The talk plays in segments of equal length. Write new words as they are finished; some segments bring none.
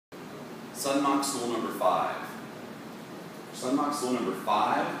Sun Mok Sool number 5. Sun Mok Sool number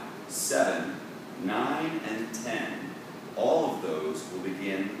 5, 7, 9, and 10. All of those will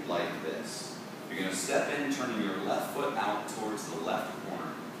begin like this. You're going to step in, turning your left foot out towards the left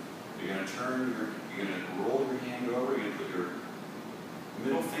corner. You're going to roll your hand over, you're going to put your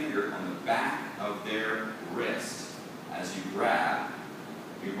middle finger on the back of their wrist as you grab.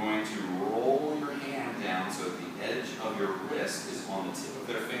 You're going to roll your hand down so that the edge of your wrist is on the tip of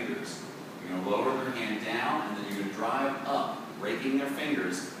their fingers. You're going to lower their hand down, and then you're going to drive up, raking their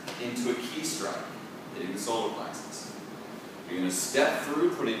fingers into a key strike, hitting the solar plexus. You're going to step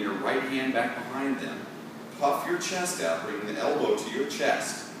through, putting your right hand back behind them. Puff your chest out, bringing the elbow to your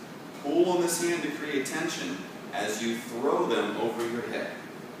chest. Pull on this hand to create tension as you throw them over your head.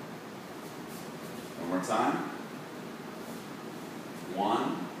 One more time.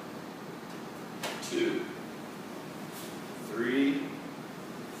 1, 2, 3,